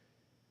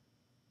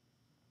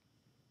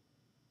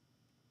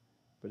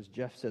 But as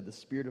Jeff said, the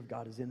Spirit of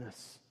God is in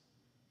us,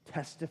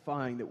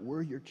 testifying that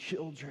we're your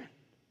children.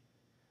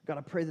 God,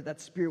 I pray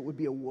that Spirit would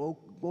be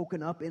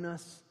woken up in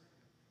us,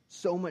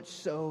 so much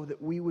so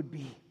that we would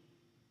be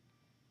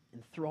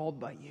enthralled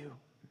by you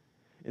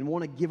and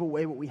want to give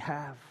away what we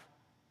have,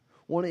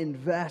 want to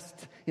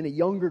invest in a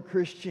younger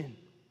Christian,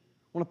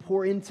 want to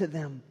pour into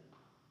them.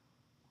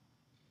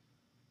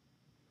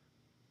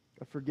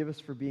 God, forgive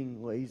us for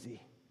being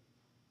lazy.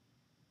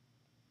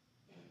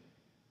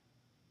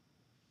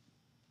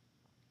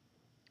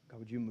 God,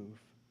 would you move?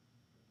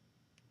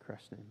 In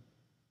Christ's name.